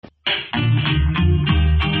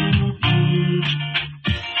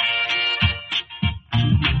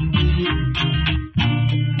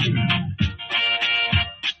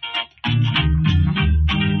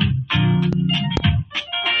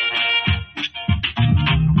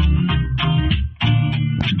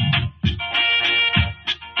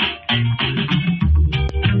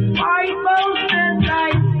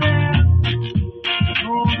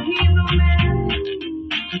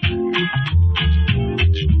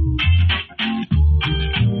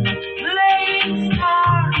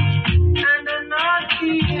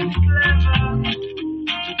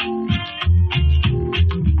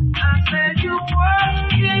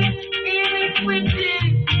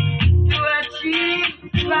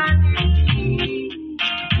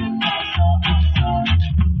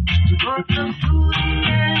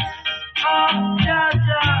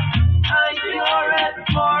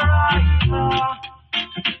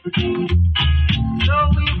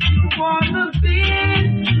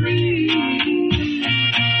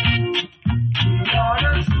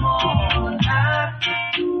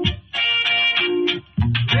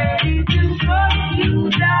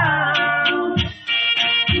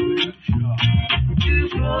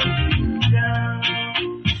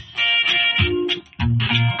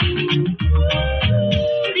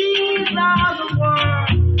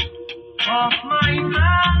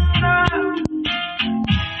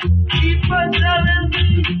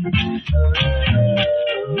No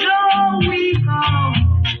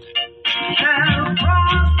weapon shall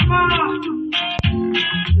prosper.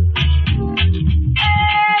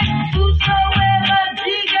 And whosoever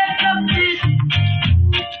diggeth a pit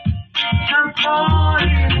shall fall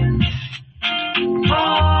in it,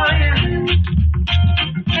 fall in it.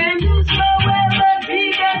 And whosoever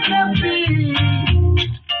diggeth a pit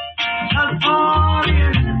shall fall in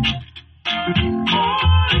it,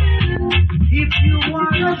 fall in it. If you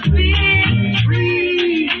want a big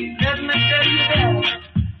tree, let me tell you that.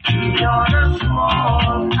 Not a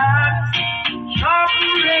small axe, sharp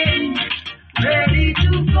ready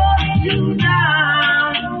to cut you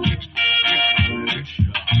down,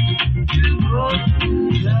 to cut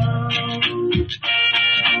you down.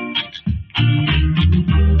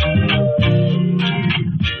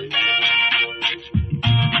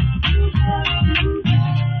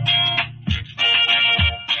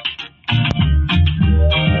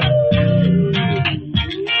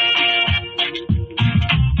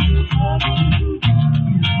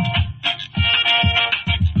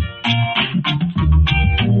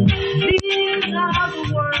 These are the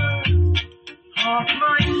words of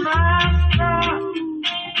my master,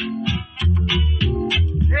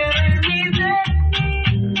 telling me that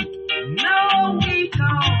no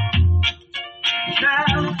weapon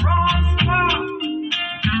shall prosper,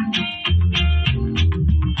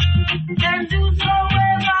 and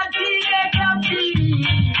whosoever diggeth a pit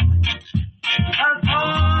shall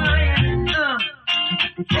fall in it,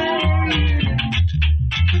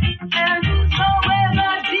 and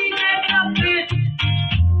whosoever diggeth a pit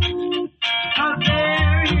shall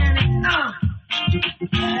bury in it.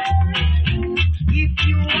 If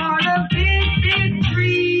you want a big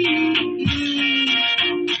tree,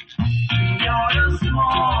 you're a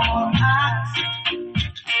small axe,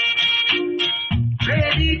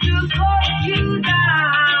 ready to cut you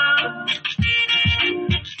down,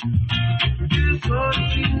 to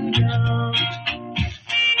cut you down.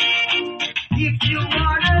 If you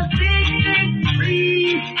want a big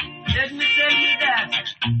tree, let me tell you that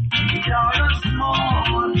you're a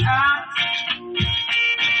small axe,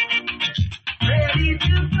 ready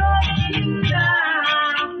to cut you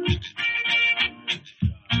down,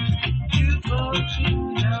 to cut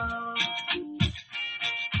you down.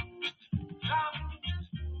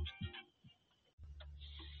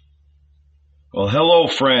 Well, hello,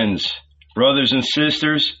 friends, brothers and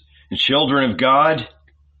sisters, and children of God.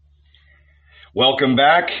 Welcome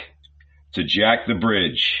back to Jack the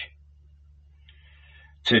Bridge.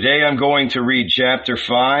 Today I'm going to read chapter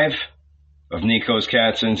 5 of Nikos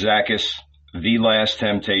Kazantzakis, The Last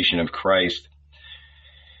Temptation of Christ.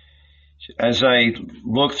 As I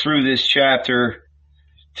look through this chapter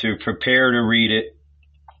to prepare to read it,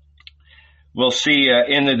 we'll see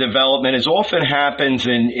in the development, as often happens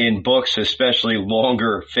in books, especially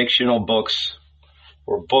longer fictional books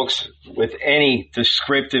or books with any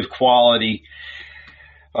descriptive quality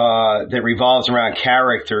that revolves around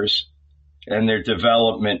characters and their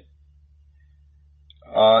development.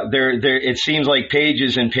 It seems like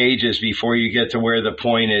pages and pages before you get to where the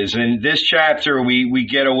point is. In this chapter, we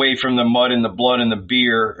get away from the mud and the blood and the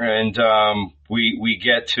beer, and we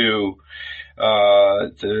get to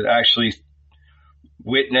actually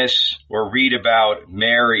witness or read about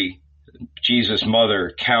Mary, Jesus'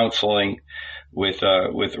 mother, counseling with a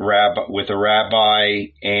rabbi,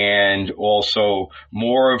 and also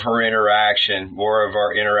more of our interaction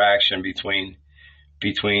between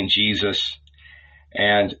Jesus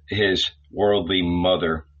and his worldly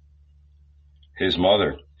mother, his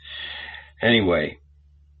mother. Anyway,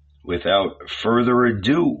 without further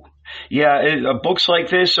ado, books like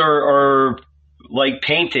this are like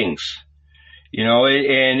paintings, you know,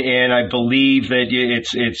 and I believe that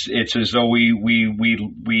it's as though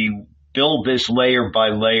we build this layer by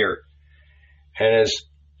layer. And as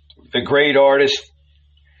the great artist,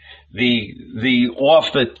 the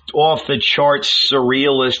off the charts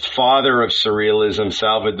surrealist, father of surrealism,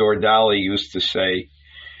 Salvador Dali, used to say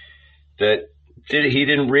that he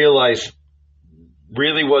didn't realize,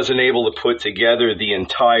 really wasn't able to put together the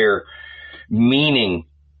entire meaning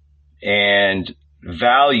and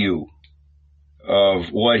value of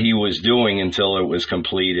what he was doing until it was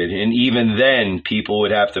completed. And even then, people would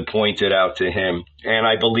have to point it out to him. And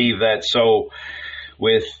I believe that so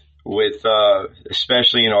with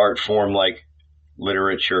especially an art form like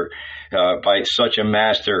literature, by such a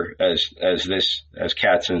master as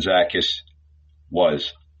Kazantzakis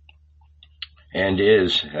was and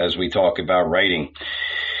is, as we talk about writing.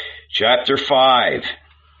 Chapter 5.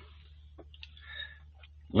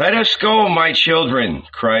 "Let us go, my children,"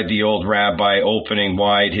 cried the old rabbi, opening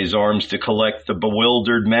wide his arms to collect the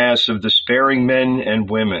bewildered mass of despairing men and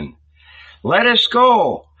women. "Let us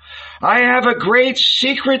go. I have a great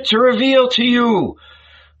secret to reveal to you.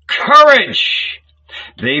 Courage!"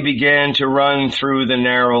 They began to run through the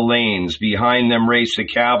narrow lanes. Behind them raced the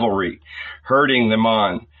cavalry, herding them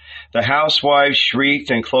on. The housewives shrieked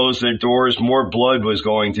and closed their doors. More blood was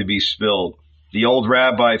going to be spilled. The old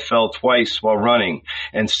rabbi fell twice while running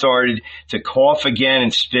and started to cough again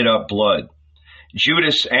and spit up blood.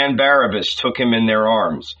 Judas and Barabbas took him in their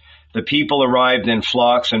arms. The people arrived in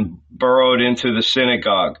flocks and burrowed into the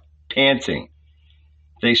synagogue, panting.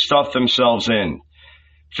 They stuffed themselves in,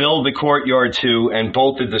 filled the courtyard too, and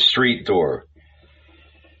bolted the street door.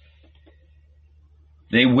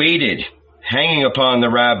 They waited, hanging upon the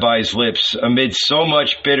rabbi's lips amid so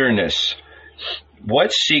much bitterness.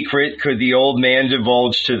 What secret could the old man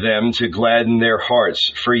divulge to them to gladden their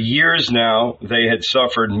hearts? For years now, they had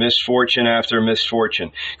suffered misfortune after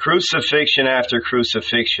misfortune, crucifixion after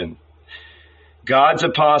crucifixion. God's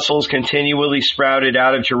apostles continually sprouted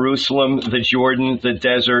out of Jerusalem, the Jordan, the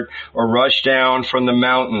desert, or rushed down from the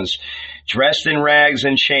mountains, dressed in rags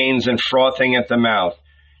and chains and frothing at the mouth.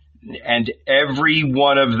 And every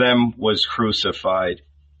one of them was crucified.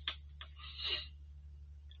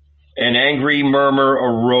 An angry murmur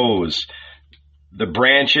arose. The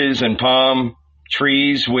branches and palm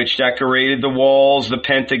trees which decorated the walls, the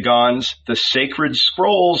pentagons, the sacred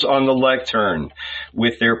scrolls on the lectern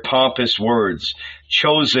with their pompous words,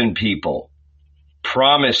 chosen people,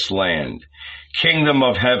 promised land, kingdom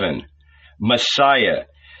of heaven, Messiah.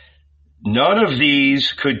 None of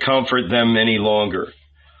these could comfort them any longer.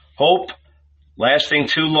 Hope, lasting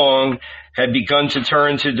too long, had begun to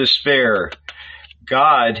turn to despair.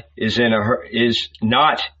 God is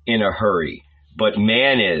not in a hurry, but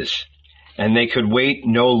man is, and they could wait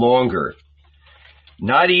no longer.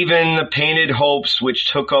 Not even the painted hopes which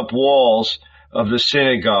took up walls of the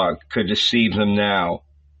synagogue could deceive them now.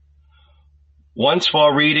 Once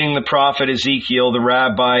while reading the prophet Ezekiel, the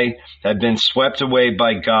rabbi had been swept away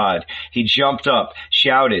by God. He jumped up,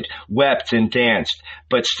 shouted, wept, and danced,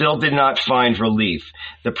 but still did not find relief.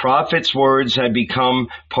 The prophet's words had become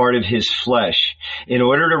part of his flesh. In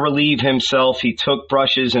order to relieve himself, he took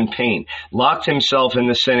brushes and paint, locked himself in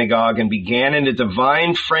the synagogue, and began in a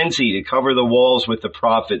divine frenzy to cover the walls with the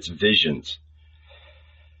prophet's visions.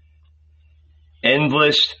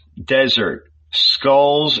 Endless desert,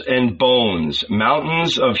 skulls and bones,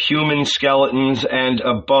 mountains of human skeletons, and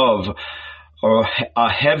above, a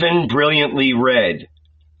heaven brilliantly red,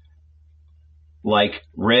 like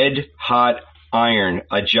red-hot iron.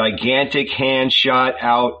 A gigantic hand shot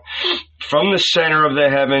out from the center of the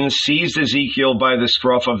heavens, seized Ezekiel by the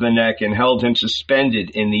scruff of the neck, and held him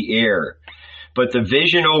suspended in the air. But the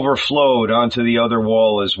vision overflowed onto the other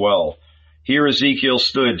wall as well. Here Ezekiel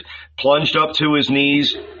stood, plunged up to his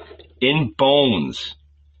knees, in bones.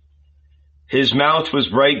 His mouth was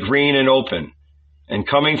bright green and open, and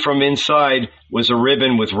coming from inside was a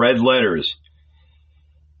ribbon with red letters.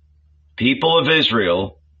 People of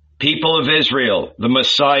Israel, the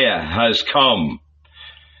Messiah has come.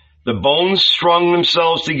 The bones strung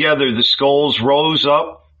themselves together, the skulls rose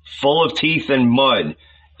up, full of teeth and mud,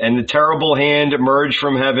 and the terrible hand emerged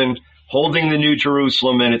from heaven, holding the New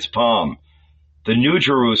Jerusalem in its palm. The New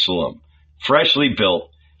Jerusalem, freshly built,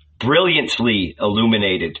 brilliantly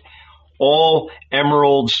illuminated, all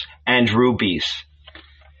emeralds and rubies.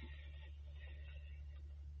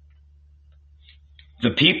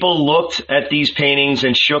 The people looked at these paintings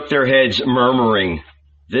and shook their heads, murmuring.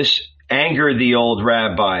 This angered the old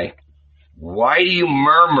rabbi. "Why do you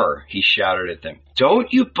murmur?" he shouted at them.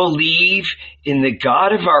 "Don't you believe in the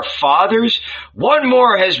God of our fathers? One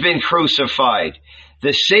more has been crucified.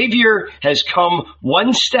 The Savior has come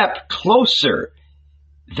one step closer.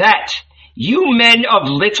 That, you men of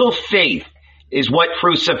little faith, is what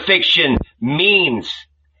crucifixion means."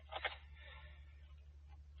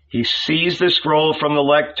 He seized the scroll from the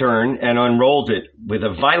lectern and unrolled it with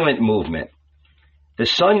a violent movement. The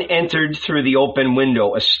sun entered through the open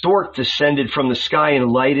window. A stork descended from the sky and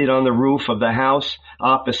lighted on the roof of the house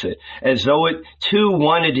opposite, as though it too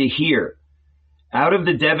wanted to hear. Out of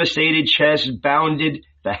the devastated chest bounded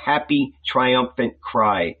the happy, triumphant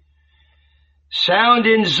cry. "Sound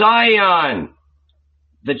in Zion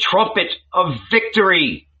the trumpet of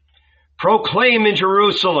victory. Proclaim in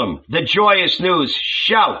Jerusalem the joyous news.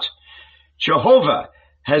 Shout, Jehovah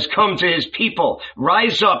has come to his people.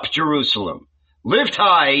 Rise up, Jerusalem. Lift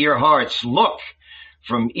high your hearts. Look,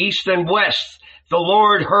 from east and west the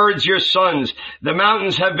Lord herds your sons. The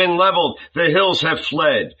mountains have been leveled, the hills have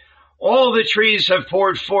fled. All the trees have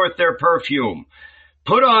poured forth their perfume.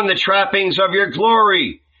 Put on the trappings of your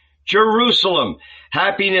glory. Jerusalem,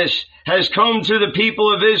 happiness has come to the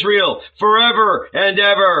people of Israel forever and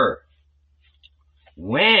ever.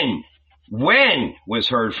 When was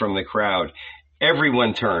heard from the crowd.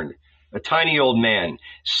 Everyone turned. A tiny old man,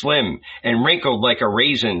 slim and wrinkled like a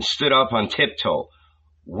raisin, stood up on tiptoe.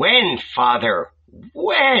 When, Father?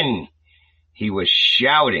 When? He was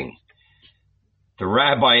shouting. The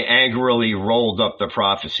rabbi angrily rolled up the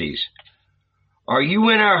prophecies. Are you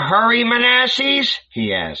in a hurry, Manasses?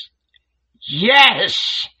 He asked. Yes,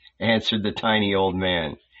 answered the tiny old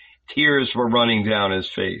man. Tears were running down his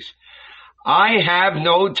face. I have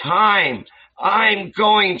no time. I'm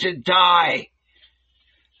going to die.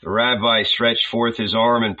 The rabbi stretched forth his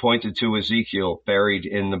arm and pointed to Ezekiel, buried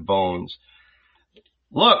in the bones.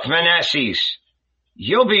 Look, Manasses,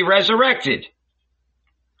 you'll be resurrected.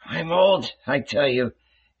 I'm old, I tell you,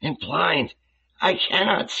 and blind. I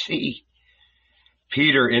cannot see.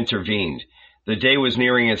 Peter intervened. The day was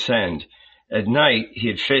nearing its end. At night, he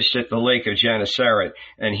had fished at the lake of Gennesaret,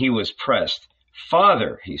 and he was pressed.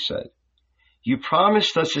 Father, he said, you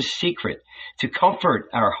promised us a secret to comfort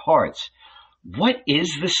our hearts. What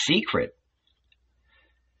is the secret?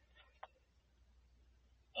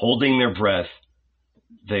 Holding their breath,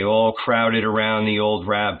 they all crowded around the old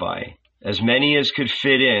rabbi, as many as could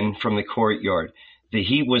fit in from the courtyard. The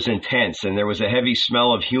heat was intense, and there was a heavy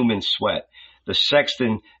smell of human sweat. The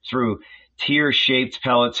sexton threw tear-shaped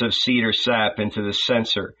pellets of cedar sap into the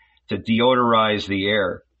censer to deodorize the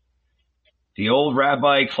air. The old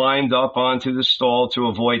rabbi climbed up onto the stall to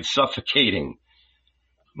avoid suffocating.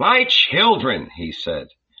 My children, he said,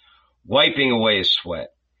 wiping away his sweat,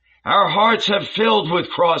 our hearts have filled with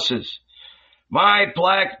crosses. My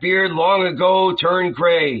black beard long ago turned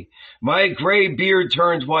gray. My gray beard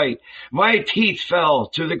turned white. My teeth fell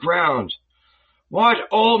to the ground. What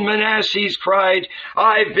old Manasses cried,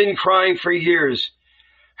 I've been crying for years.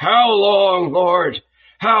 How long, Lord?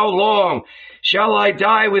 How long? Shall I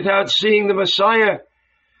die without seeing the Messiah?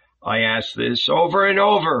 I asked this over and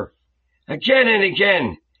over, again and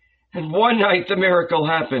again. And one night the miracle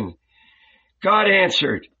happened. God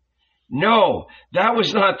answered. No, that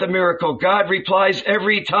was not the miracle. God replies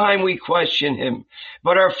every time we question him.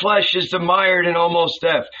 But our flesh is demired and almost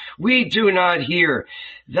deaf. We do not hear.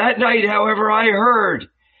 That night, however, I heard.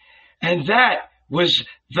 And that was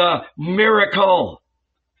the miracle.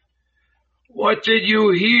 What did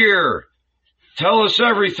you hear? Tell us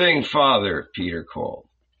everything, Father, Peter called.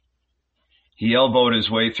 He elbowed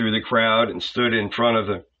his way through the crowd and stood in front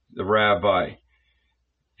of the rabbi.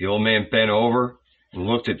 The old man bent over and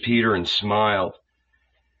looked at Peter and smiled.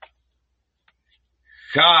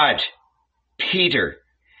 God, Peter,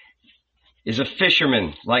 is a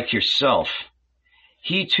fisherman like yourself.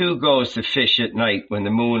 He too goes to fish at night when the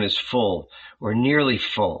moon is full or nearly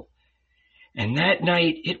full. And that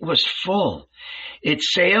night it was full. It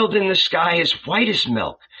sailed in the sky as white as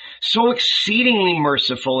milk, so exceedingly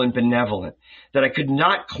merciful and benevolent that I could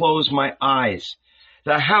not close my eyes.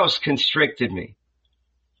 The house constricted me.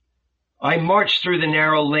 I marched through the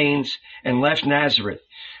narrow lanes and left Nazareth,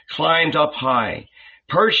 climbed up high,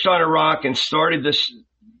 perched on a rock, and started toward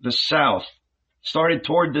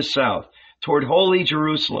the south, toward holy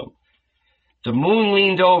Jerusalem. The moon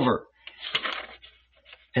leaned over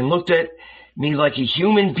and looked at me like a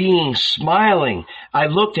human being, smiling. I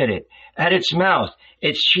looked at it, at its mouth,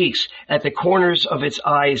 its cheeks, at the corners of its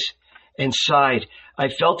eyes, and sighed. I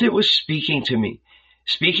felt it was speaking to me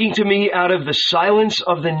out of the silence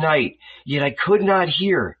of the night, yet I could not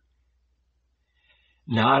hear.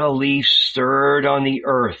 Not a leaf stirred on the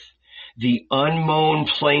earth. The unmown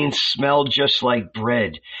plains smelled just like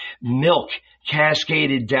bread. Milk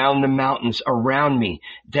cascaded down the mountains around me,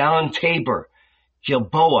 down Tabor,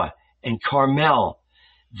 Gilboa, and Carmel.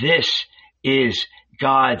 This is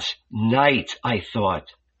God's night, I thought.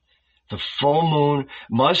 The full moon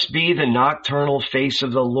must be the nocturnal face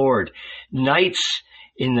of the Lord. Nights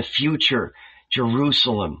in the future,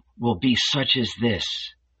 Jerusalem will be such as this.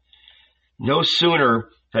 No sooner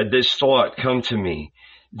had this thought come to me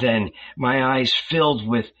than my eyes filled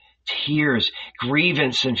with tears.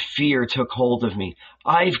 Grievance and fear took hold of me.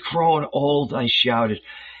 I've grown old, I shouted.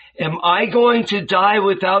 Am I going to die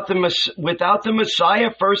without the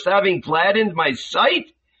Messiah first having gladdened my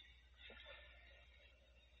sight?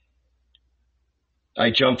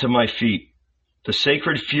 I jumped to my feet. The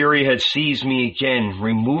sacred fury had seized me again.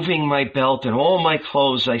 Removing my belt and all my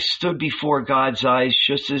clothes, I stood before God's eyes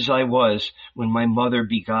just as I was when my mother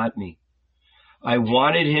begot me. I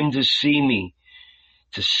wanted him to see me,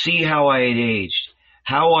 to see how I had aged.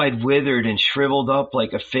 How I'd withered and shriveled up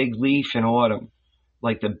like a fig leaf in autumn,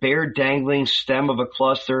 like the bare dangling stem of a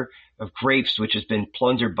cluster of grapes which has been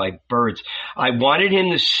plundered by birds. I wanted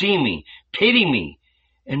him to see me, pity me,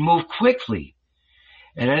 and move quickly.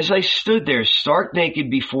 And as I stood there, stark naked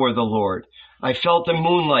before the Lord, I felt the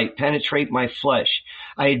moonlight penetrate my flesh.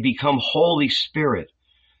 I had become Holy Spirit,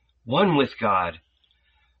 one with God.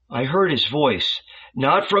 I heard his voice,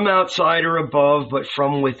 not from outside or above, but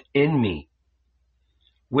from within me.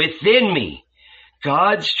 Within me.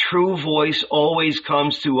 God's true voice always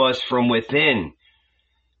comes to us from within.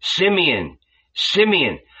 Simeon,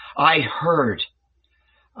 Simeon, I heard,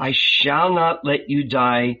 I shall not let you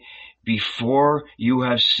die before you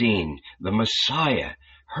have seen the Messiah,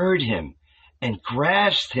 heard him, and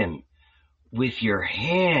grasped him with your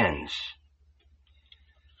hands.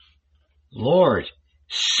 Lord,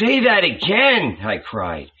 say that again, I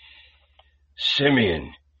cried.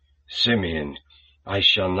 Simeon, Simeon, I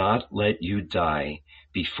shall not let you die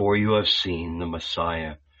before you have seen the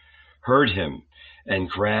Messiah, heard him, and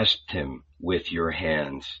grasped him with your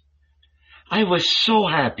hands. I was so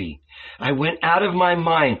happy. I went out of my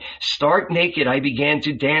mind. Stark naked, I began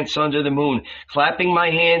to dance under the moon, clapping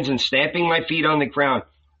my hands and stamping my feet on the ground.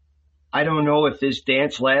 I don't know if this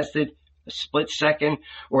dance lasted a split second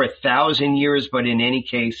or 1,000 years, but in any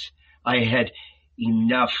case, I had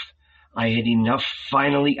enough.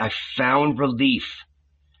 Finally, I found relief.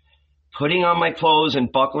 Putting on my clothes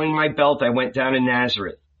and buckling my belt, I went down to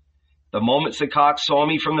Nazareth. The moments the cocks saw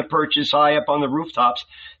me from the perches high up on the rooftops,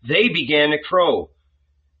 they began to crow.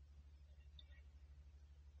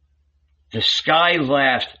 The sky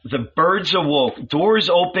laughed. The birds awoke. Doors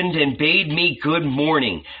opened and bade me good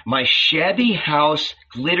morning. My shabby house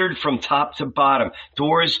glittered from top to bottom.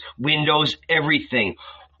 Doors, windows, everything.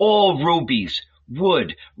 All rubies,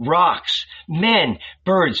 wood, rocks, men,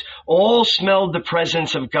 birds, all smelled the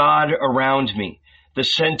presence of God around me. The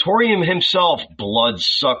centurion himself,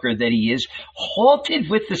 bloodsucker that he is, halted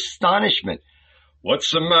with astonishment. "What's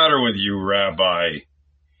the matter with you, Rabbi?"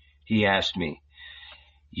 he asked me.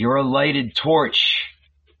 "You're a lighted torch.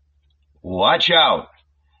 Watch out.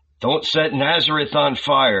 Don't set Nazareth on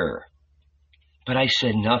fire." But I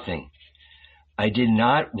said nothing. I did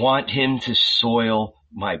not want him to soil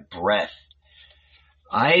my breath.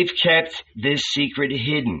 I've kept this secret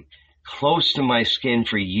hidden, close to my skin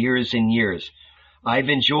for years and years. I've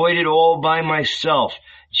enjoyed it all by myself,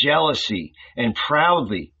 jealousy and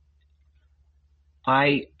proudly.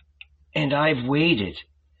 I've waited.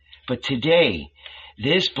 But today,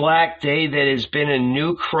 this black day that has been a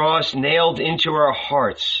new cross nailed into our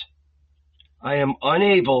hearts, I am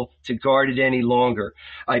unable to guard it any longer.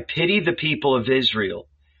 I pity the people of Israel.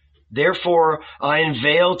 Therefore, I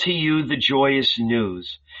unveil to you the joyous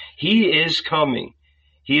news. He is coming.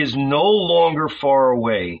 He is no longer far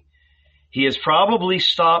away. He has probably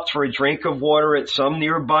stopped for a drink of water at some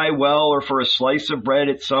nearby well or for a slice of bread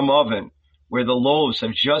at some oven where the loaves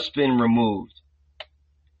have just been removed.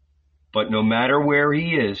 But no matter where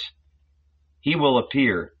he is, he will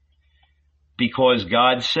appear because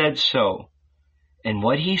God said so. And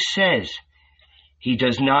what he says, he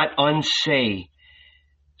does not unsay.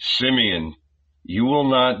 Simeon, you will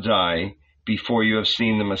not die before you have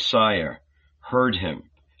seen the Messiah, heard him,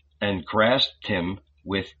 and grasped him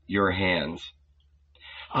with your hands.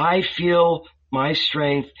 I feel my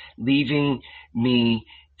strength leaving me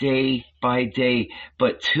day by day,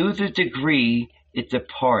 but to the degree it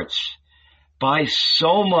departs, by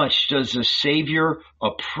so much does the Savior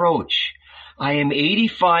approach. I am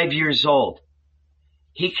 85 years old.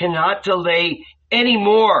 He cannot delay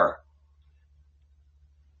anymore.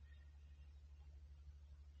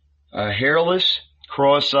 A hairless,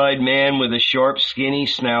 cross-eyed man with a sharp, skinny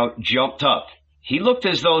snout jumped up. He looked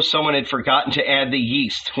as though someone had forgotten to add the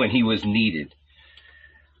yeast when he was needed.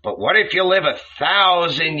 "But what if you live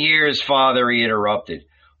 1,000 years, Father?" he interrupted.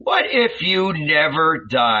 "What if you never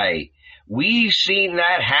die? We've seen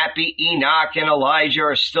that happy Enoch and Elijah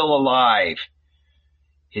are still alive."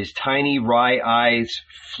 His tiny wry eyes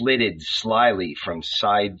flitted slyly from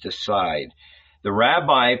side to side. The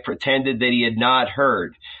rabbi pretended that he had not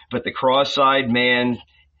heard, but the cross-eyed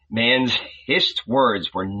man's hissed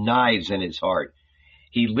words were knives in his heart.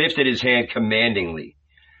 He lifted his hand commandingly.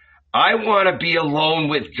 "I want to be alone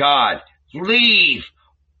with God. Leave,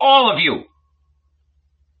 all of you."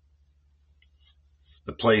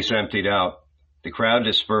 The place emptied out. The crowd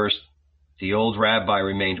dispersed. The old rabbi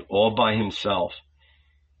remained all by himself.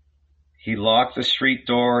 He locked the street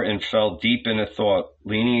door and fell deep into thought,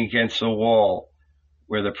 leaning against the wall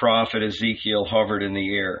where the prophet Ezekiel hovered in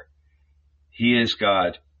the air. He is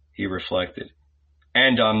God, he reflected,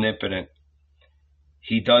 and omnipotent.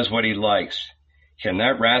 He does what he likes. Can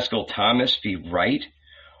that rascal Thomas be right?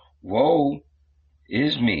 Woe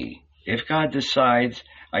is me. If God decides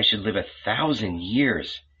I should live 1,000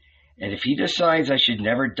 years, and if he decides I should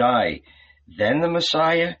never die, then the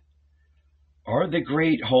Messiah? Are the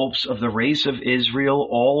great hopes of the race of Israel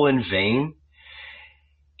all in vain?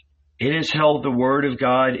 It has held the word of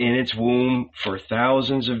God in its womb for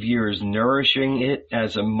thousands of years, nourishing it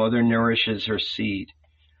as a mother nourishes her seed.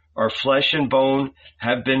 Our flesh and bone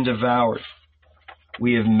have been devoured.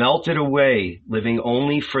 We have melted away, living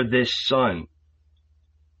only for this son.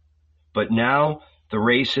 But now the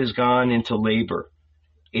race has gone into labor.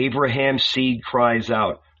 Abraham's seed cries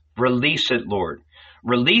out, "Release it, Lord.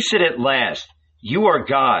 Release it at last. You are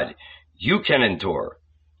God. You can endure.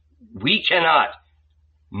 We cannot.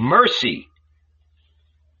 Mercy."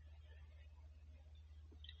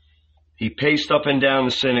 He paced up and down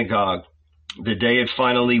the synagogue. The day had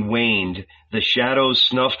finally waned. The shadows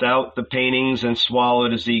snuffed out the paintings and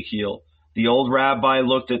swallowed Ezekiel. The old rabbi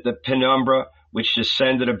looked at the penumbra which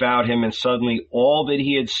descended about him, and suddenly all that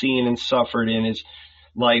he had seen and suffered in his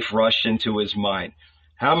life rushed into his mind.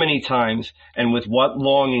 How many times and with what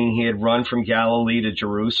longing he had run from Galilee to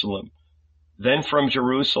Jerusalem, then from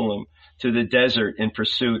Jerusalem to the desert in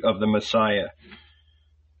pursuit of the Messiah.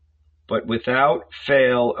 But without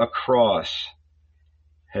fail a cross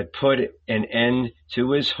had put an end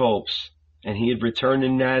to his hopes, and he had returned to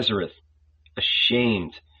Nazareth,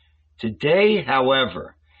 ashamed. Today,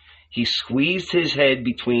 however, he squeezed his head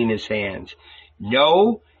between his hands.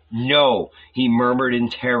 "No, no," he murmured in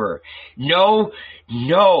terror. "No,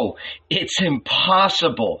 no, it's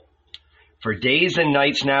impossible." For days and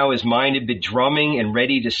nights now his mind had been drumming and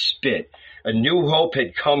ready to spit. A new hope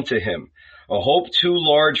had come to him, a hope too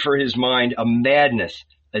large for his mind, a madness,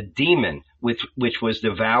 a demon which was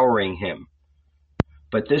devouring him.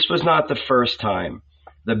 But this was not the first time.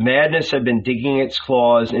 The madness had been digging its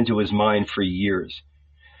claws into his mind for years.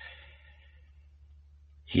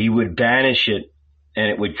 He would banish it, and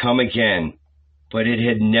it would come again. But it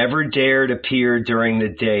had never dared appear during the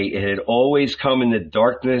day. It had always come in the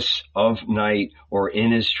darkness of night or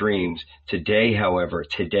in his dreams. Today, however,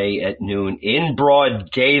 today at noon, in broad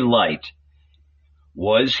daylight,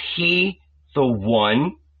 was he the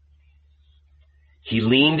one? He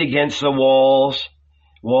leaned against the wall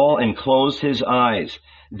and closed his eyes.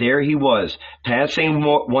 There he was, passing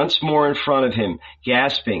once more in front of him,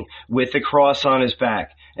 gasping, with the cross on his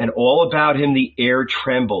back. And all about him the air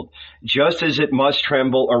trembled, just as it must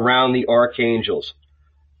tremble around the archangels.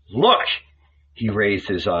 "Look!" He raised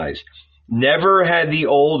his eyes. Never had the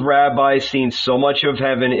old rabbi seen so much of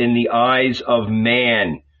heaven in the eyes of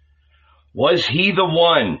man. Was he the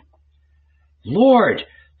one? "Lord,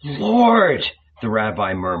 Lord," the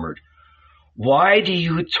rabbi murmured, "why do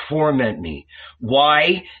you torment me?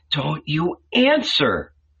 Why don't you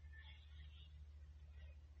answer?"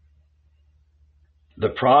 The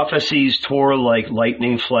prophecies tore like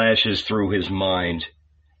lightning flashes through his mind.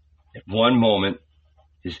 At one moment,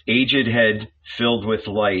 his aged head filled with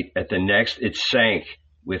light. At the next, it sank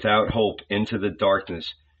without hope into the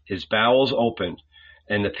darkness. His bowels opened,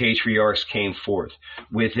 and the patriarchs came forth.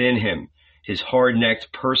 Within him, his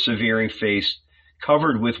hard-necked, persevering face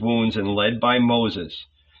covered with wounds and led by Moses.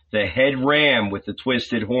 The head ram with the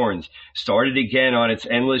twisted horns started again on its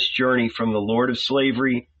endless journey from the Lord of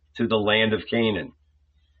slavery to the land of Canaan.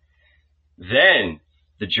 Then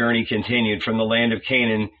the journey continued from the land of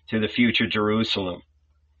Canaan to the future Jerusalem.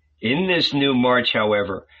 In this new march,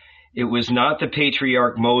 however, it was not the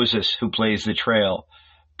patriarch Moses who blazed the trail,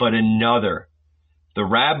 but another. The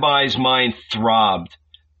rabbi's mind throbbed.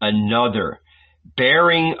 Another,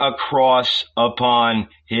 bearing a cross upon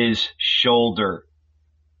his shoulder.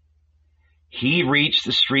 He reached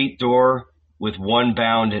the street door with one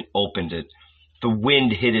bound and opened it. The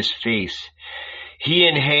wind hit his face. He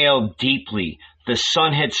inhaled deeply. The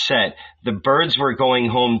sun had set. The birds were going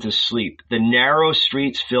home to sleep. The narrow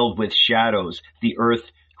streets filled with shadows. The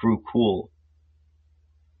earth grew cool.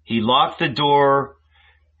 He locked the door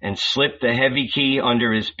and slipped the heavy key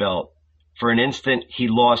under his belt. For an instant, he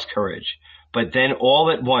lost courage. But then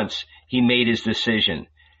all at once, he made his decision.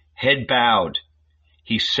 Head bowed,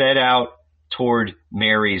 he set out toward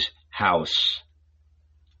Mary's house.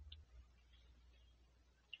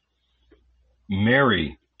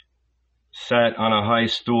 Mary sat on a high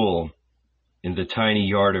stool in the tiny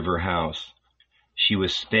yard of her house. She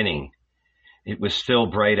was spinning. It was still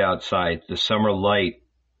bright outside. The summer light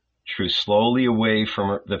drew slowly away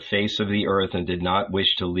from the face of the earth and did not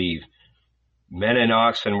wish to leave. Men and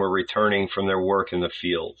oxen were returning from their work in the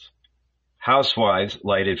fields. Housewives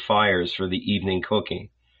lighted fires for the evening cooking.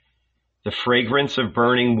 The fragrance of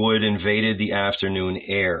burning wood invaded the afternoon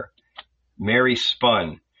air. Mary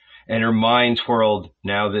spun, and her mind twirled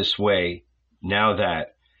now this way, now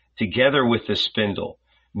that. Together with the spindle,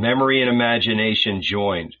 memory and imagination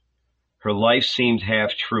joined. Her life seemed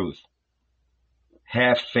half truth,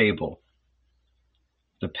 half fable.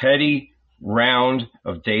 The petty round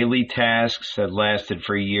of daily tasks had lasted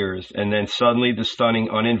for years, and then suddenly the stunning,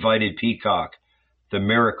 uninvited peacock, the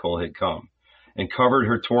miracle, had come and covered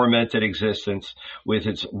her tormented existence with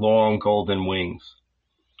its long golden wings.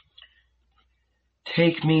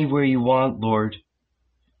 Take me where you want, Lord.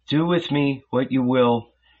 Do with me what you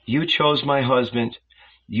will. You chose my husband.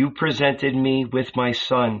 You presented me with my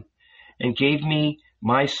son and gave me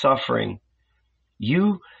my suffering.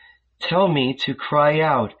 You tell me to cry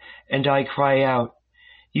out, and I cry out.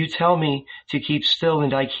 You tell me to keep still,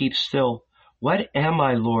 and I keep still. What am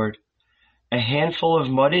I, Lord? A handful of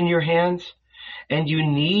mud in your hands? And you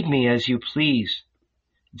need me as you please.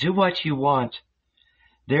 Do what you want.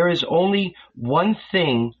 There is only one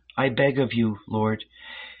thing I beg of you, Lord.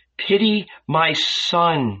 Pity my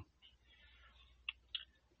son.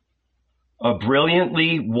 A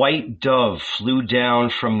brilliantly white dove flew down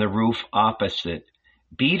from the roof opposite,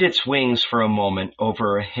 beat its wings for a moment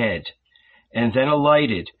over her head, and then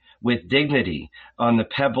alighted with dignity on the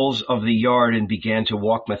pebbles of the yard and began to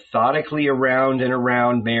walk methodically around and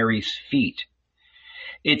around Mary's feet.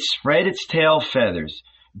 It spread its tail feathers,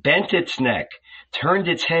 bent its neck, turned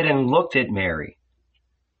its head and looked at Mary,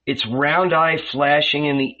 its round eye flashing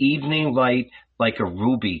in the evening light like a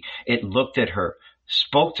ruby. It looked at her,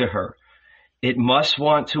 spoke to her. It must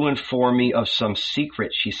want to inform me of some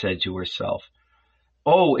secret, she said to herself.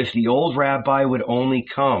 Oh, if the old rabbi would only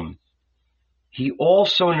come. He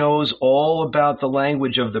also knows all about the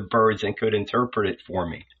language of the birds and could interpret it for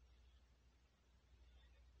me.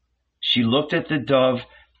 She looked at the dove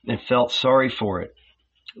and felt sorry for it.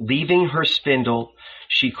 Leaving her spindle,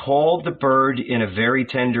 she called the bird in a very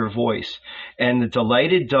tender voice, and the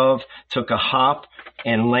delighted dove took a hop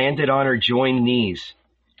and landed on her joined knees.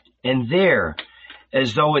 And there,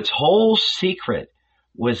 as though its whole secret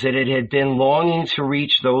was that it had been longing to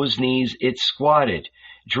reach those knees, it squatted,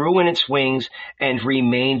 drew in its wings, and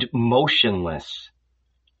remained motionless.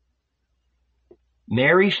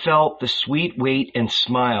 Mary felt the sweet weight and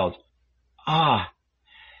smiled. Ah,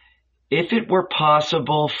 if it were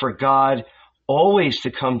possible for God always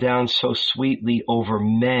to come down so sweetly over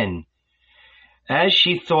men. As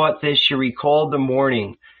she thought this, she recalled the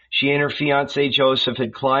morning she and her fiancé Joseph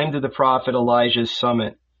had climbed to the prophet Elijah's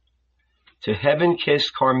summit, to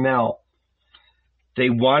heaven-kissed Carmel. They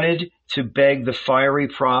wanted to beg the fiery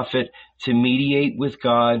prophet to mediate with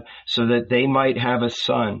God so that they might have a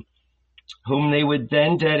son, whom they would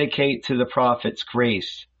then dedicate to the prophet's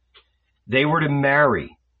grace. They were to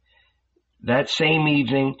marry that same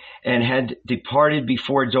evening and had departed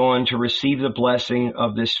before dawn to receive the blessing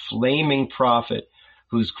of this flaming prophet,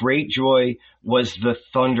 whose great joy was the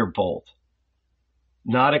thunderbolt.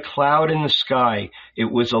 Not a cloud in the sky.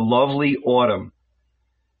 It was a lovely autumn.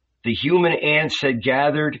 The human ants had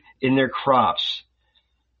gathered in their crops.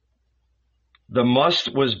 The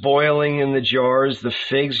must was boiling in the jars, the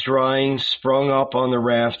figs drying, sprung up on the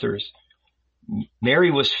rafters.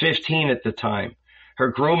 Mary was 15 at the time. Her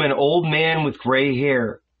groom, an old man with gray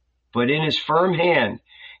hair, but in his firm hand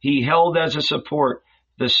he held as a support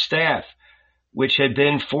the staff which had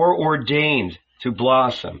been foreordained to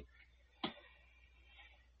blossom.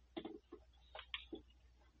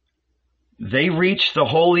 They reached the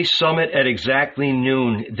holy summit at exactly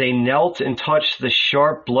noon. They knelt and touched the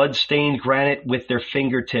sharp, blood-stained granite with their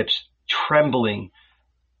fingertips, trembling.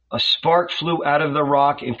 A spark flew out of the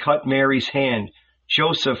rock and cut Mary's hand.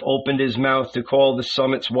 Joseph opened his mouth to call the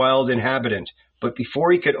summit's wild inhabitant, but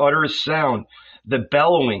before he could utter a sound, the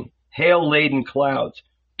bellowing, hail-laden clouds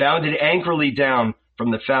bounded angrily down from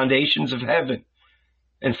the foundations of heaven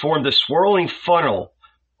and formed a swirling funnel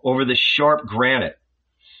over the sharp granite.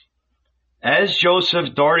 As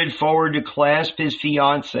Joseph darted forward to clasp his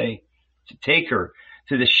fiancée, to take her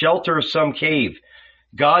to the shelter of some cave,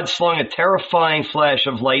 God slung a terrifying flash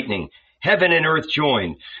of lightning. Heaven and earth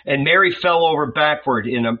joined, and Mary fell over backward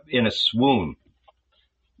in a swoon.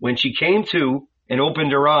 When she came to and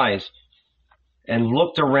opened her eyes and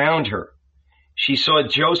looked around her, she saw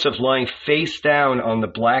Joseph lying face down on the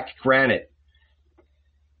black granite,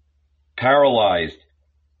 paralyzed.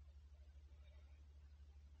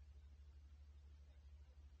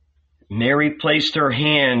 Mary placed her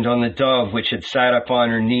hand on the dove which had sat upon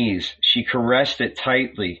her knees. She caressed it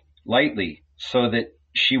lightly, so that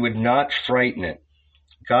she would not frighten it.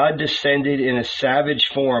 God descended in a savage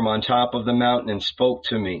form on top of the mountain and spoke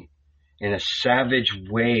to me. In a savage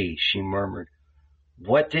way, she murmured.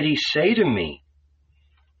 What did he say to me?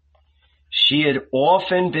 She had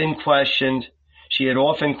often questioned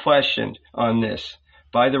on this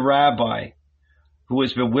by the rabbi, who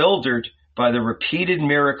was bewildered by the repeated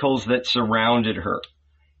miracles that surrounded her.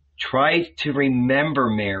 Try to remember,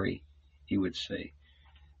 Mary, he would say.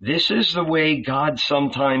 This is the way God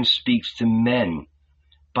sometimes speaks to men,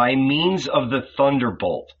 by means of the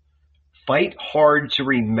thunderbolt. Fight hard to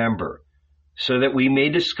remember, so that we may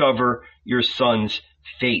discover your son's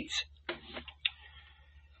fate.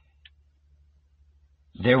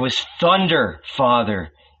 There was thunder,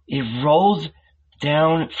 Father. It rolled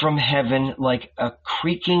down from heaven like a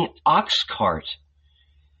creaking ox cart.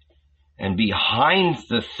 And behind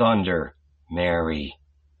the thunder, Mary.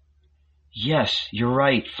 Yes, you're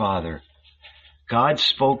right, Father. God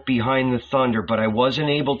spoke behind the thunder, but I wasn't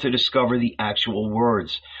able to discover the actual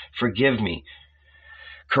words. Forgive me.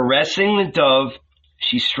 Caressing the dove,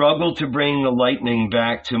 she struggled to bring the lightning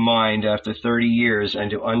back to mind after 30 years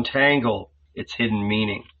and to untangle its hidden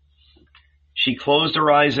meaning. She closed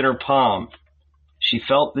her eyes in her palm. She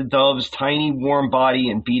felt the dove's tiny warm body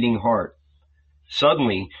and beating heart.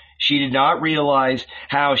 Suddenly, she did not realize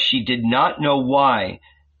how, she did not know why,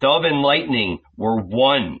 dove and lightning were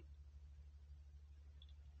one.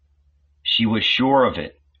 She was sure of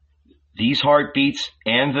it. These heartbeats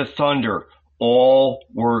and the thunder all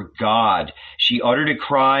were God. She uttered a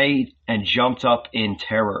cry and jumped up in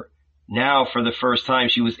terror. Now, for the first time,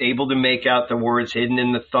 she was able to make out the words hidden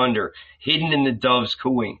in the thunder, hidden in the dove's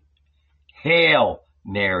cooing. Hail,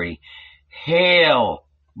 Mary. Hail,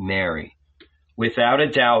 Mary. Without a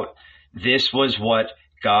doubt, this was what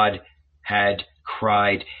God had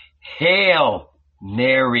cried. Hail,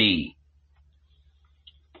 Mary.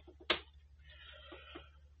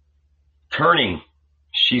 Turning,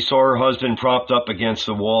 she saw her husband propped up against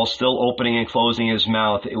the wall, still opening and closing his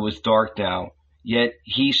mouth. It was dark now, yet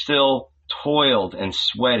he still toiled and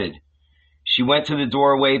sweated. She went to the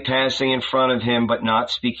doorway, passing in front of him, but not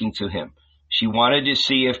speaking to him. She wanted to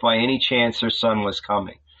see if by any chance her son was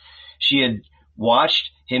coming. She had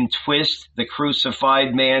watched him twist the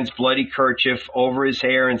crucified man's bloody kerchief over his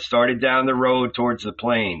hair and started down the road towards the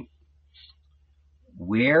plain.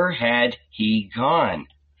 Where had he gone?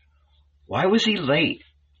 Why was he late?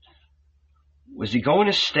 Was he going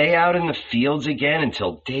to stay out in the fields again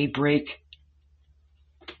until daybreak?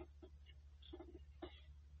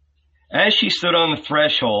 As she stood on the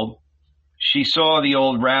threshold, she saw the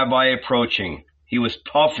old rabbi approaching. He was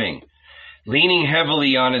puffing, leaning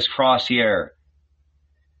heavily on his crossier.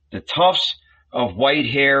 The tufts of white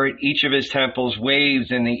hair at each of his temples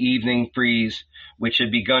waved in the evening breeze, which had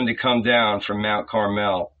begun to come down from Mount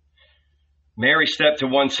Carmel. Mary stepped to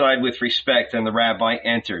one side with respect, and the rabbi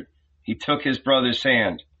entered. He took his brother's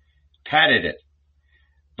hand, patted it,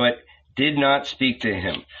 but did not speak to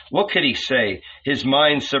him. What could he say? His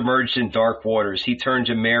mind submerged in dark waters. He turned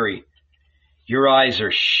to Mary. Your eyes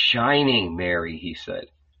are shining, Mary, he said.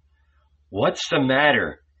 What's the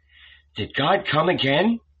matter? Did God come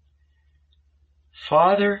again?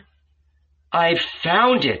 Father, I've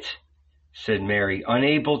found it, said Mary,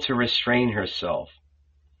 unable to restrain herself.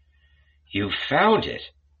 You found it?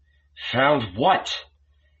 Found what?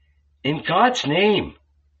 In God's name.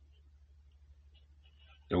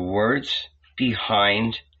 The words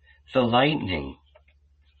behind the lightning.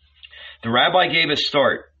 The rabbi gave a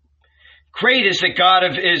start. Great is the God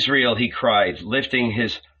of Israel, he cried, lifting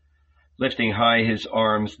high his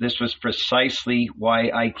arms. This was precisely why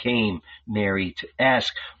I came, Mary, to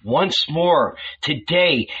ask once more.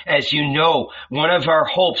 Today, as you know, one of our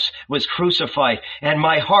hopes was crucified, and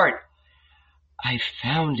my heart... I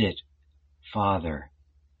found it, Father,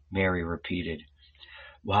 Mary repeated.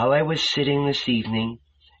 While I was sitting this evening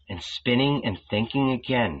and spinning and thinking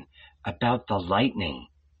again about the lightning,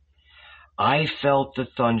 I felt the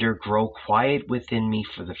thunder grow quiet within me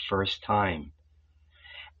for the first time.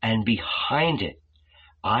 And behind it,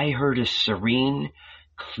 I heard a serene,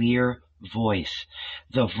 clear voice,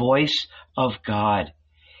 the voice of God.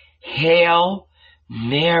 Hail,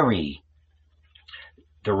 Mary!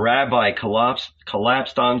 The rabbi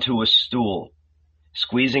collapsed onto a stool,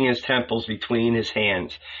 squeezing his temples between his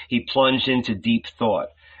hands. He plunged into deep thought.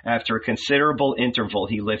 After a considerable interval,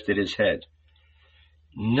 he lifted his head.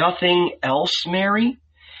 Nothing else, Mary?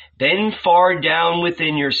 Bend far down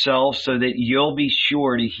within yourself so that you'll be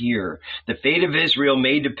sure to hear. The fate of Israel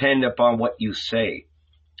may depend upon what you say.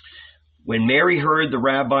 When Mary heard the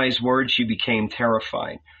rabbi's words, she became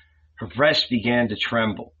terrified. Her breast began to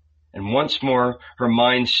tremble, and once more her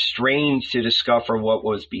mind strained to discover what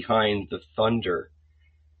was behind the thunder.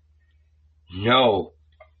 No,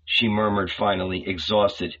 she murmured finally,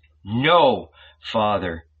 exhausted. No,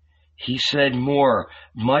 Father. He said more,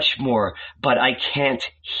 much more, but I can't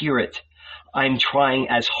hear it. I'm trying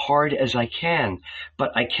as hard as I can,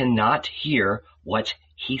 but I cannot hear what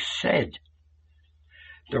he said.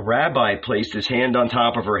 The rabbi placed his hand on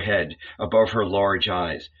top of her head, above her large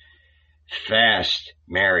eyes. Fast,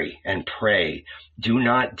 Mary, and pray. Do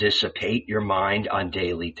not dissipate your mind on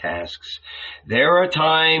daily tasks. There are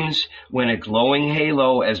times when a glowing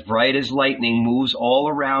halo as bright as lightning moves all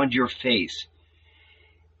around your face.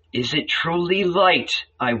 Is it truly light,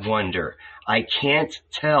 I wonder? I can't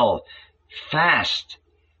tell. Fast,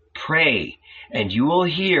 pray, and you will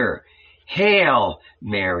hear, Hail,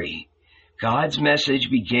 Mary. God's message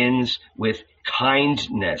begins with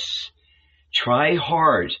kindness. Try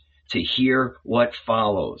hard to hear what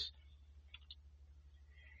follows.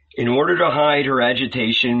 In order to hide her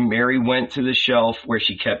agitation, Mary went to the shelf where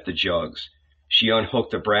she kept the jugs. She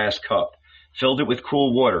unhooked a brass cup, filled it with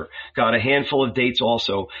cool water, got a handful of dates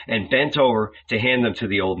also, and bent over to hand them to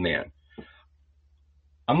the old man.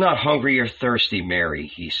 I'm not hungry or thirsty, Mary,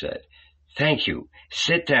 he said. Thank you.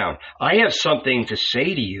 Sit down. I have something to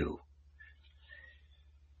say to you.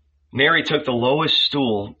 Mary took the lowest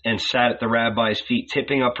stool and sat at the rabbi's feet,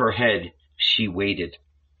 tipping up her head. She waited.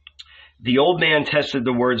 The old man tested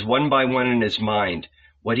the words one by one in his mind.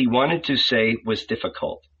 What he wanted to say was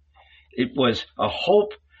difficult. It was a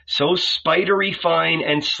hope so spidery fine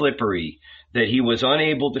and slippery that he was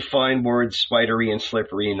unable to find words spidery and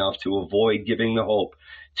slippery enough to avoid giving the hope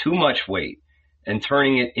too much weight and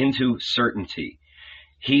turning it into certainty.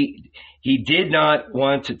 He did not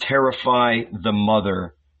want to terrify the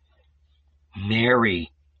mother.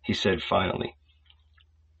 Mary, he said finally.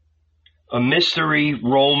 A mystery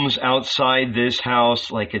roams outside this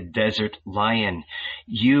house like a desert lion.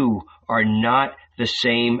 You are not the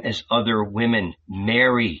same as other women,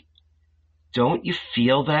 Mary. Don't you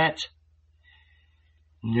feel that?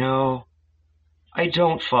 No, I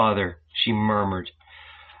don't, Father, she murmured.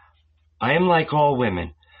 I am like all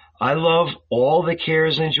women. I love all the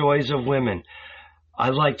cares and joys of women. I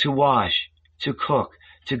like to wash, to cook,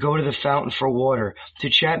 to go to the fountain for water,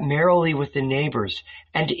 to chat merrily with the neighbors,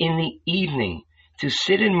 and in the evening to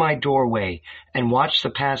sit in my doorway and watch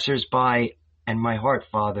the passers-by. And my heart,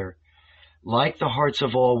 Father, like the hearts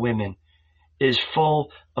of all women, is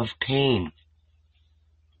full of pain.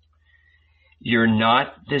 You're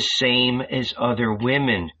not the same as other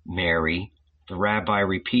women, Mary, the rabbi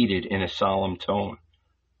repeated in a solemn tone,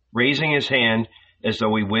 raising his hand as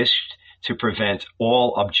though he wished to prevent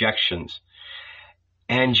all objections.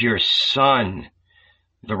 And your son,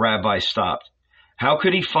 the rabbi stopped. How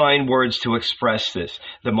could he find words to express this,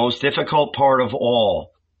 the most difficult part of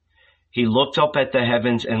all? He looked up at the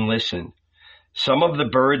heavens and listened. Some of the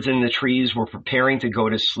birds in the trees were preparing to go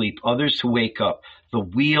to sleep, others to wake up. The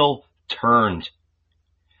wheel turned.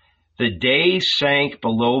 The day sank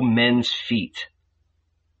below men's feet.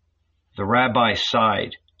 The rabbi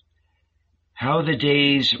sighed. How the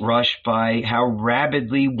days rushed by, how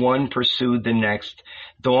rapidly one pursued the next.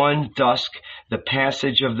 Dawn, dusk, the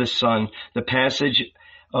passage of the sun, the passage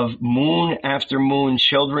of moon after moon.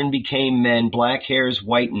 Children became men, black hairs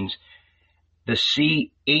whitened. The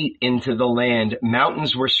sea ate into the land.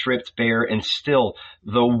 Mountains were stripped bare, and still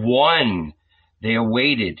the one they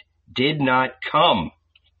awaited did not come.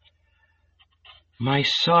 My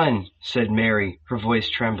son, said Mary, her voice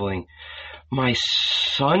trembling. My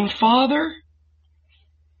son, Father?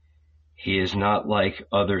 He is not like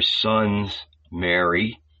other sons,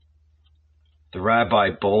 Mary, the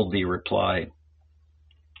rabbi boldly replied.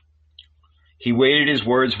 He weighted his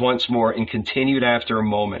words once more and continued after a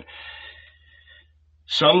moment.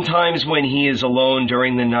 Sometimes when he is alone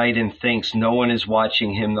during the night and thinks no one is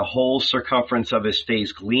watching him, the whole circumference of his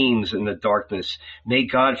face gleams in the darkness. May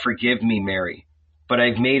God forgive me, Mary, but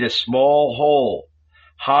I've made a small hole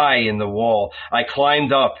high in the wall. I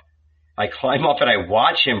climb up and I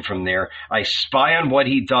watch him from there. I spy on what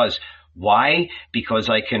he does. Why? Because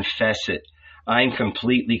I confess it. I'm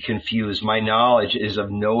completely confused. My knowledge is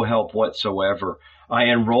of no help whatsoever. I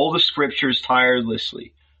enroll the scriptures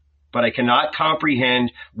tirelessly, but I cannot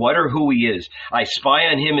comprehend what or who he is. I spy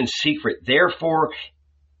on him in secret. Therefore,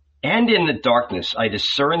 and in the darkness, I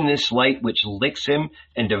discern this light which licks him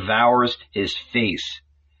and devours his face.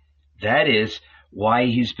 That is why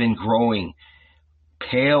he's been growing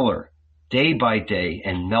paler day by day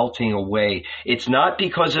and melting away. It's not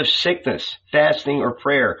because of sickness, fasting, or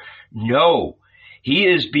prayer. No, he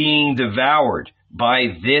is being devoured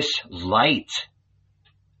by this light.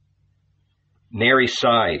 Mary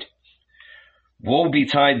sighed. Woe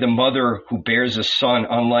betide the mother who bears a son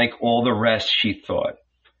unlike all the rest, she thought.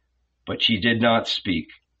 but she did not speak.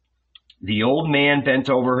 The old man bent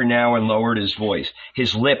over her now and lowered his voice.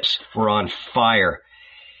 His lips were on fire.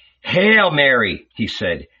 "Hail Mary," he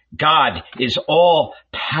said. "God is all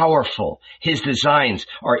powerful. His designs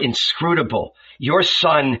are inscrutable. Your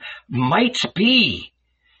son might be."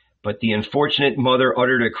 But the unfortunate mother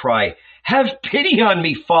uttered a cry. "Have pity on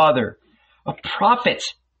me, Father. A prophet.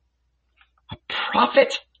 A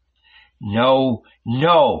prophet? No,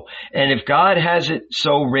 no. And if God has it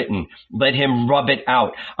so written, let him rub it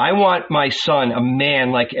out. I want my son a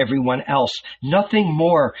man like everyone else. Nothing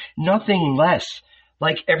more, nothing less.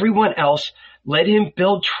 Like everyone else, let him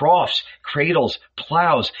build troughs, cradles,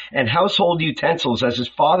 plows, and household utensils as his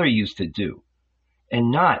father used to do.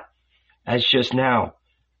 And not, as just now,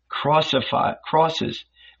 crosses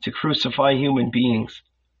to crucify human beings.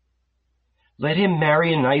 Let him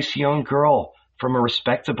marry a nice young girl from a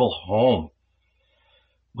respectable home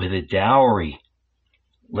with a dowry.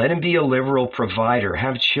 Let him be a liberal provider,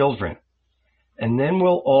 have children. And then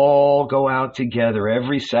we'll all go out together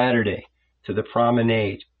every Saturday to the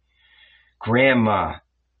promenade. Grandma,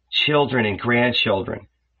 children and grandchildren,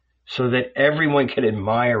 so that everyone can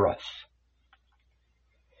admire us."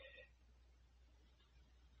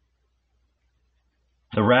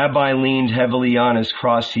 The rabbi leaned heavily on his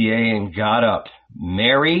crossier and got up.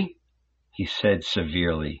 "Mary," he said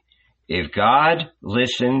severely, "if God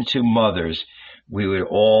listened to mothers, we would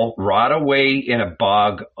all rot away in a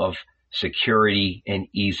bog of security and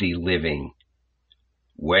easy living.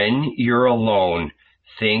 When you're alone,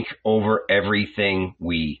 think over everything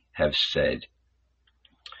we have said."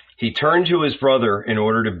 He turned to his brother in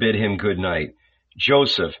order to bid him good night.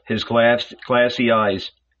 Joseph, his glassy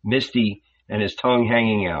eyes misty and his tongue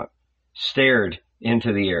hanging out, stared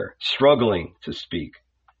into the air, struggling to speak.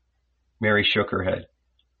 Mary shook her head.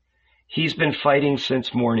 "He's been fighting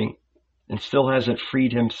since morning and still hasn't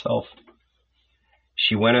freed himself."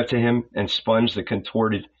 She went up to him and sponged the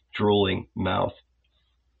contorted, drooling mouth.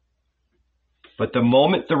 But the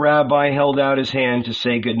moment the rabbi held out his hand to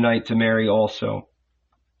say good night to Mary also,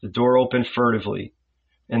 the door opened furtively,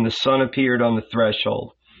 and the son appeared on the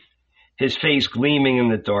threshold, his face gleaming in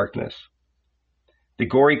the darkness. The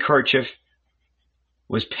gory kerchief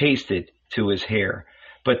was pasted to his hair,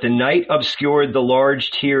 but the night obscured the large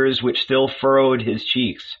tears which still furrowed his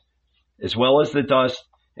cheeks, as well as the dust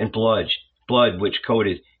and blood which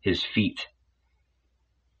coated his feet.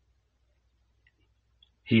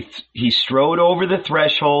 He strode over the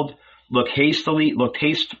threshold, looked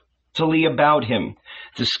hastily about him,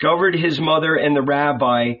 discovered his mother and the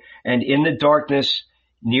rabbi, and in the darkness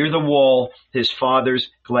near the wall, his father's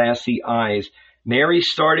glassy eyes. Mary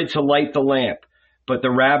started to light the lamp, but the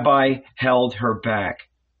rabbi held her back.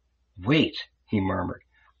 "Wait," he murmured.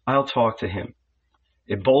 "I'll talk to him."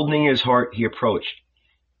 Emboldening his heart, he approached.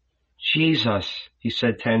 "Jesus," he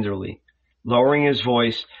said tenderly, lowering his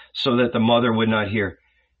voice so that the mother would not hear.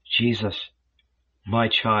 "Jesus, my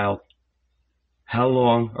child, how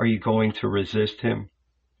long are you going to resist him?"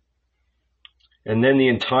 And then the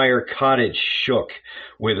entire cottage shook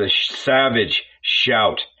with a savage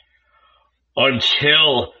shout.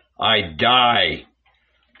 "Until I die."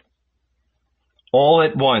 All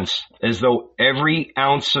at once, as though every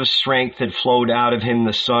ounce of strength had flowed out of him,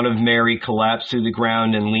 the son of Mary collapsed to the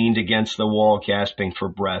ground and leaned against the wall, gasping for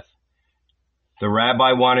breath. The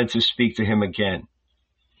rabbi wanted to speak to him again.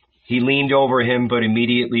 He leaned over him, but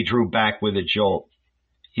immediately drew back with a jolt.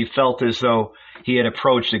 He felt as though he had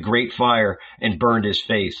approached a great fire and burned his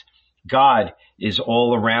face. God is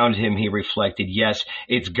all around him, he reflected. Yes,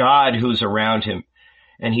 it's God who's around him,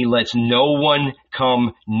 and he lets no one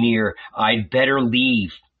come near. I'd better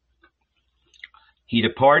leave. He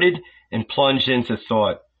departed and plunged into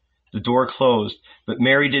thought. The door closed, but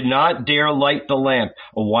Mary did not dare light the lamp.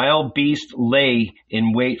 A wild beast lay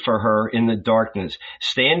in wait for her in the darkness.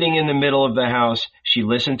 Standing in the middle of the house, she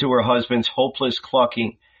listened to her husband's hopeless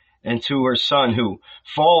clucking and to her son who,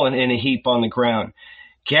 fallen in a heap on the ground,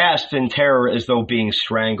 gasped in terror as though being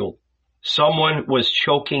strangled. Someone was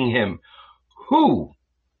choking him. Who?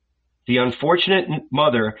 The unfortunate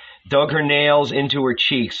mother dug her nails into her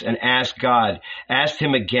cheeks and asked God, asked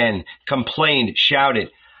him again, complained,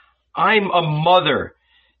 shouted, "I'm a mother.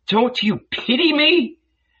 Don't you pity me?"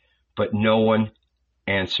 But no one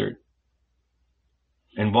answered.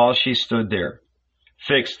 And while she stood there,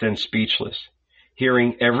 fixed and speechless,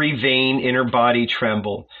 hearing every vein in her body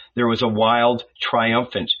tremble, there was a wild,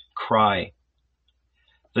 triumphant cry.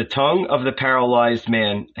 The tongue of the paralyzed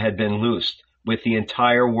man had been loosed with the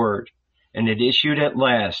entire word, and it issued at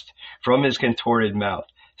last from his contorted mouth,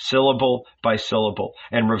 syllable by syllable,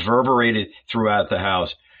 and reverberated throughout the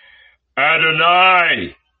house.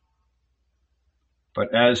 "Adonai,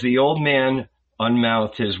 But as the old man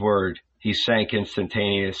unmouthed his word, he sank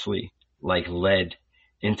instantaneously, like lead,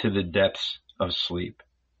 into the depths of sleep.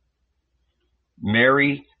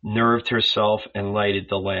 Mary nerved herself and lighted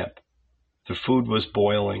the lamp. The food was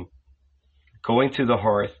boiling. Going to the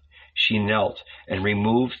hearth, she knelt and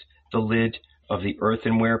removed the lid of the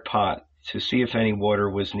earthenware pot to see if any water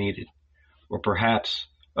was needed, or perhaps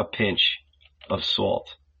a pinch of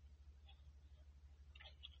salt.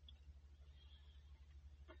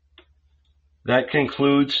 That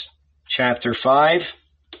concludes chapter 5,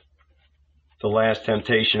 the last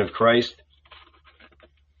temptation of Christ.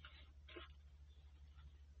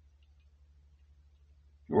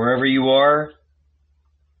 Wherever you are,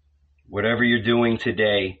 whatever you're doing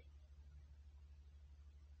today,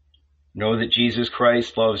 know that Jesus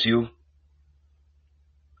Christ loves you.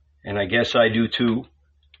 And I guess I do too.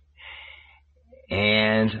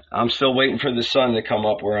 And I'm still waiting for the sun to come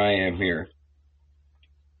up where I am here.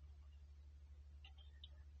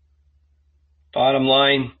 Bottom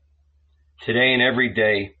line, today and every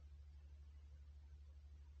day,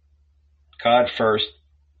 God first.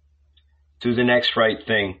 Do the next right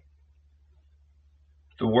thing.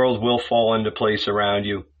 The world will fall into place around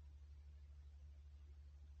you.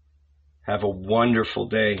 Have a wonderful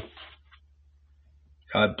day.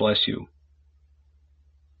 God bless you.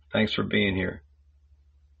 Thanks for being here.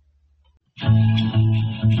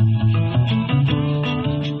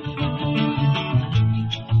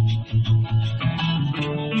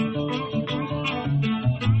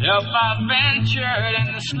 If I ventured in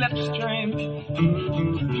the slipstream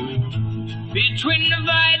between the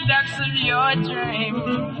viaducts of your dream,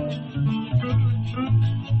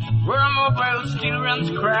 where mobile still runs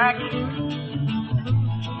crack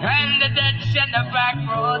and the ditch and the back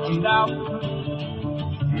road stop,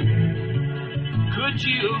 could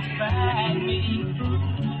you find me?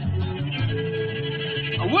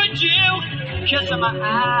 Would you kiss my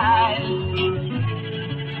eyes,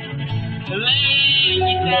 lay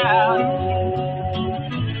me down?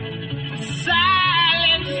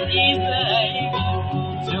 Silence easy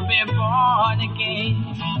to be born again,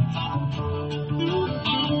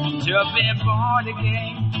 to be born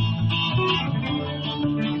again.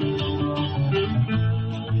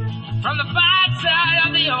 From the far side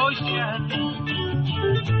of the ocean,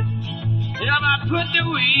 if I put the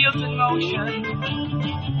wheels in motion,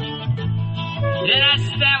 then I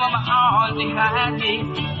stand with my arms behind me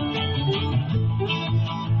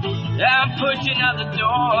and pushing out the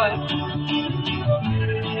door.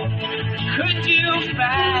 Could you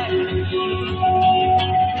find me?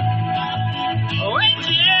 Would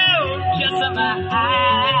you kiss my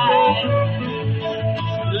eyes,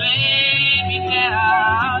 lay me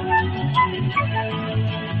down?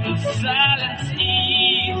 Silence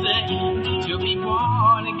easy to be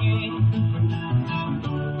born again,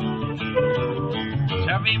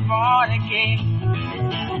 to be born again.